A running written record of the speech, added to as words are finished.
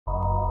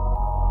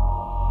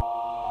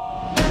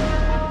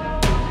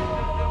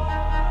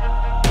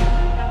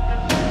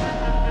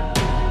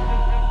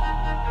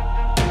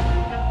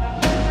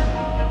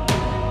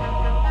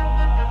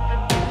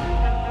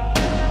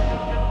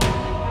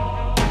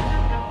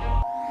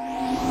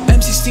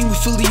M16, we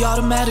fully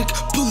automatic.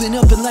 Pulling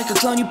up and like a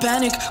clown, you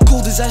panic.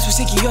 Cold as ice, we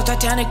sinking your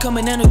Titanic. Come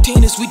and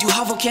entertain us, we do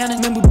hot volcanic.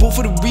 Man, we both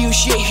for the real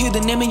shit. Hear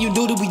the name and you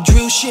know that we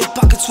drill shit.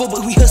 Pockets swole,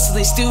 but we hustle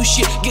and steal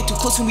shit. Get too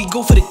close and we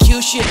go for the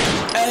kill shit.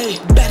 Ayy,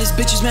 baddest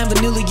bitches, man,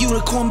 vanilla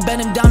unicorn.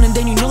 Bend them down and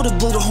then you know to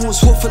blow the horn.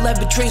 Swore for life,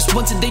 betrays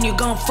once and then you're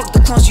gone. Fuck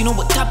the clowns, you know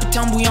what type of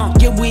time we on.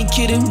 Yeah, we ain't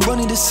kidding,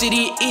 running the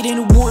city. It ain't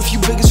a war if you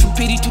beggars for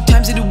pity. 2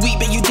 times in a week,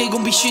 bet your day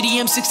gon' be shitty.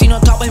 M16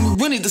 on top and we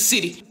running the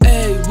city.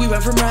 Ayy, we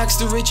went from rags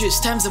to riches.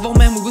 Times of old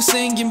man, we were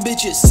slinging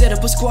bitches. Set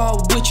up a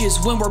squad with witches.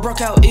 When we're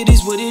broke out, it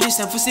is what it is,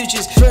 time for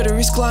stitches.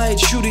 Fre-deris Claide,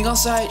 shooting on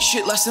sight.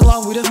 Shit lasting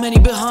long, we have many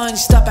behind.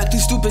 Stop acting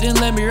stupid and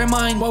let me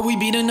remind why we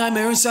be the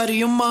nightmare inside of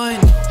your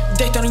mind.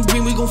 Decked out in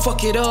green, we gon'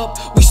 fuck it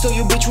up. We stole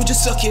your bitch, we'll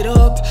just suck it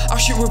up. Our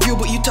shit reveal,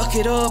 but you tuck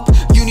it up.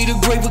 You need a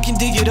grave, we can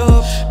dig it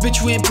up.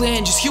 Bitch, we ain't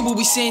playing, just hear what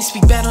we saying.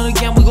 Speak bad on the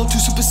gang, we gon' do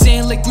super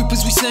saiyan. Like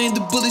reapers, we slaying,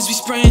 the bullets we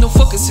spraying. No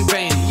fucking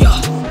surveying,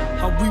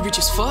 yeah. Are we rich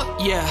as fuck?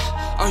 Yeah.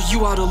 Are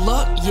you out of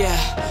luck? Yeah.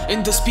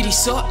 In the speedy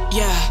suck?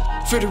 Yeah.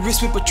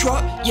 Fre-deris whip a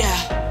truck?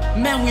 Yeah.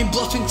 Man, we ain't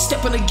bluffing,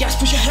 step on the gas,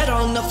 push your head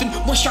on nothing.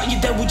 One shot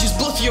you dead, we just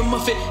blow through your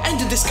muffin. End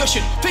the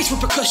discussion, face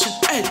repercussion.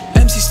 Ay.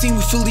 M16,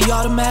 we fully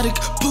automatic.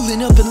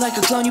 Pulling up and like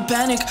a clown, you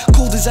panic.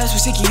 Cold as ice, we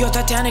sinking your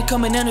Titanic.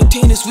 Come and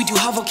entertain us, we do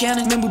hot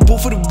volcanic. Man, we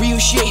both for the real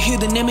shit. Hear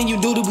the name and you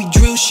know that we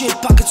drill shit.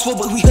 Pockets swole,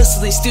 but we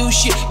hustle and steal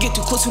shit. Get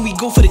too close and we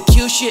go for the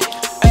kill shit.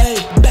 Ayy,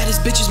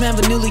 baddest bitches, man,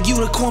 vanilla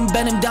unicorn.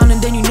 Bend them down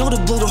and then you know to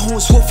blow the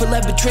horn. Swore for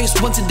life, betrays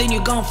once and then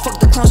you're gone.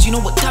 Fuck the clowns, you know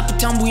what type of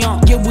time we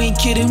on. Yeah, we ain't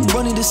kidding,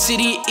 running the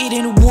city. It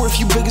ain't a war if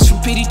you beggars for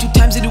pity. 2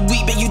 times in a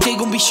week, bet your day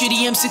gon' be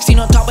shitty.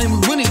 M16 on top and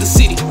we running the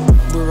city.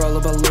 We're all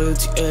about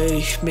loyalty,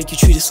 ayy. Make you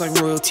treat us like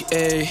royalty,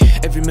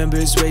 ayy. Every member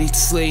is ready to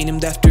slay.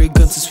 Named after a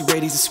gun since we're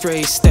ready to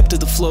spray. Step to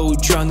the flow,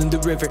 drown in the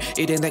river.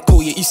 It ain't that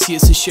cold yet you see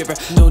us a shiver.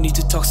 No need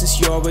to talk since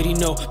you already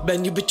know.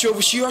 Bend your bitch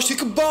over, she arch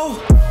like a bow.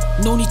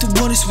 No need to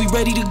run us, we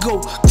ready to go.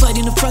 Glide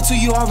in the front so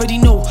you already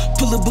know.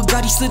 Pull a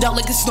Bugatti, slid out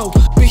like a snow.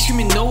 Bass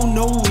screaming no,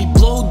 no. We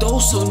blow though,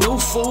 so no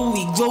foe.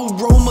 We glow,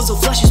 roll, muzzle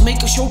flashes,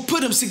 make a show.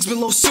 Put them 6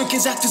 below,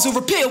 circus actors or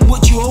repair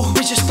what you owe.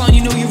 Bitch, just fine,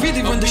 you know you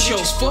really run the show.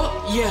 Fuck,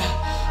 yeah.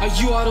 Are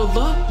you out of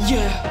luck?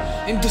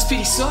 Yeah. In the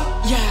speedy suck?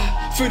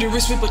 Yeah.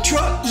 Fre-deris whip a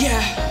truck?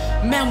 Yeah.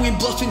 Man, we ain't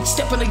bluffing,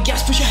 step on the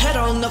gas, push your head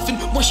on nothing.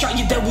 One shot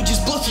you dead, we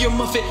just blow through your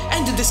muffin.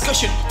 End the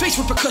discussion, face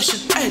repercussion.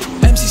 Ay.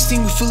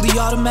 M16, we fully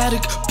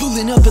automatic.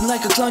 Pulling up and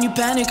like a clown, you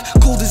panic.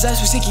 Cold as ice,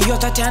 we sinking your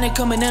Titanic.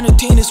 Come and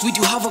entertain us, we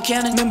do hot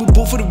volcanic. Man, we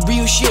both for the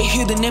real shit.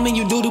 Hear the name and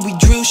you know that we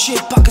drill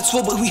shit. Pockets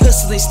swole, but we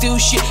hustle and steal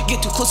shit.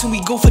 Get too close and we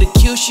go for the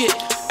kill shit.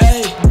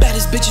 Ayy,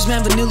 baddest bitches,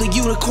 man, vanilla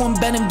unicorn.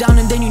 Bend them down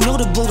and then you know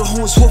to blow the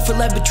horn. Swore for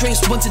life, betrays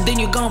once and then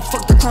you're gone.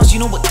 Fuck the clowns, you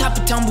know what type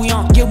of time we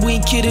on. Yeah, we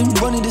ain't kidding,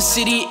 running the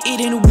city. It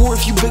ain't a war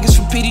if you beggars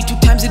for pity. 2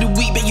 times in a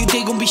week, bet your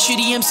day gon' be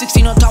shitty.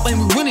 M16 on top and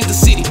we running the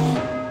city.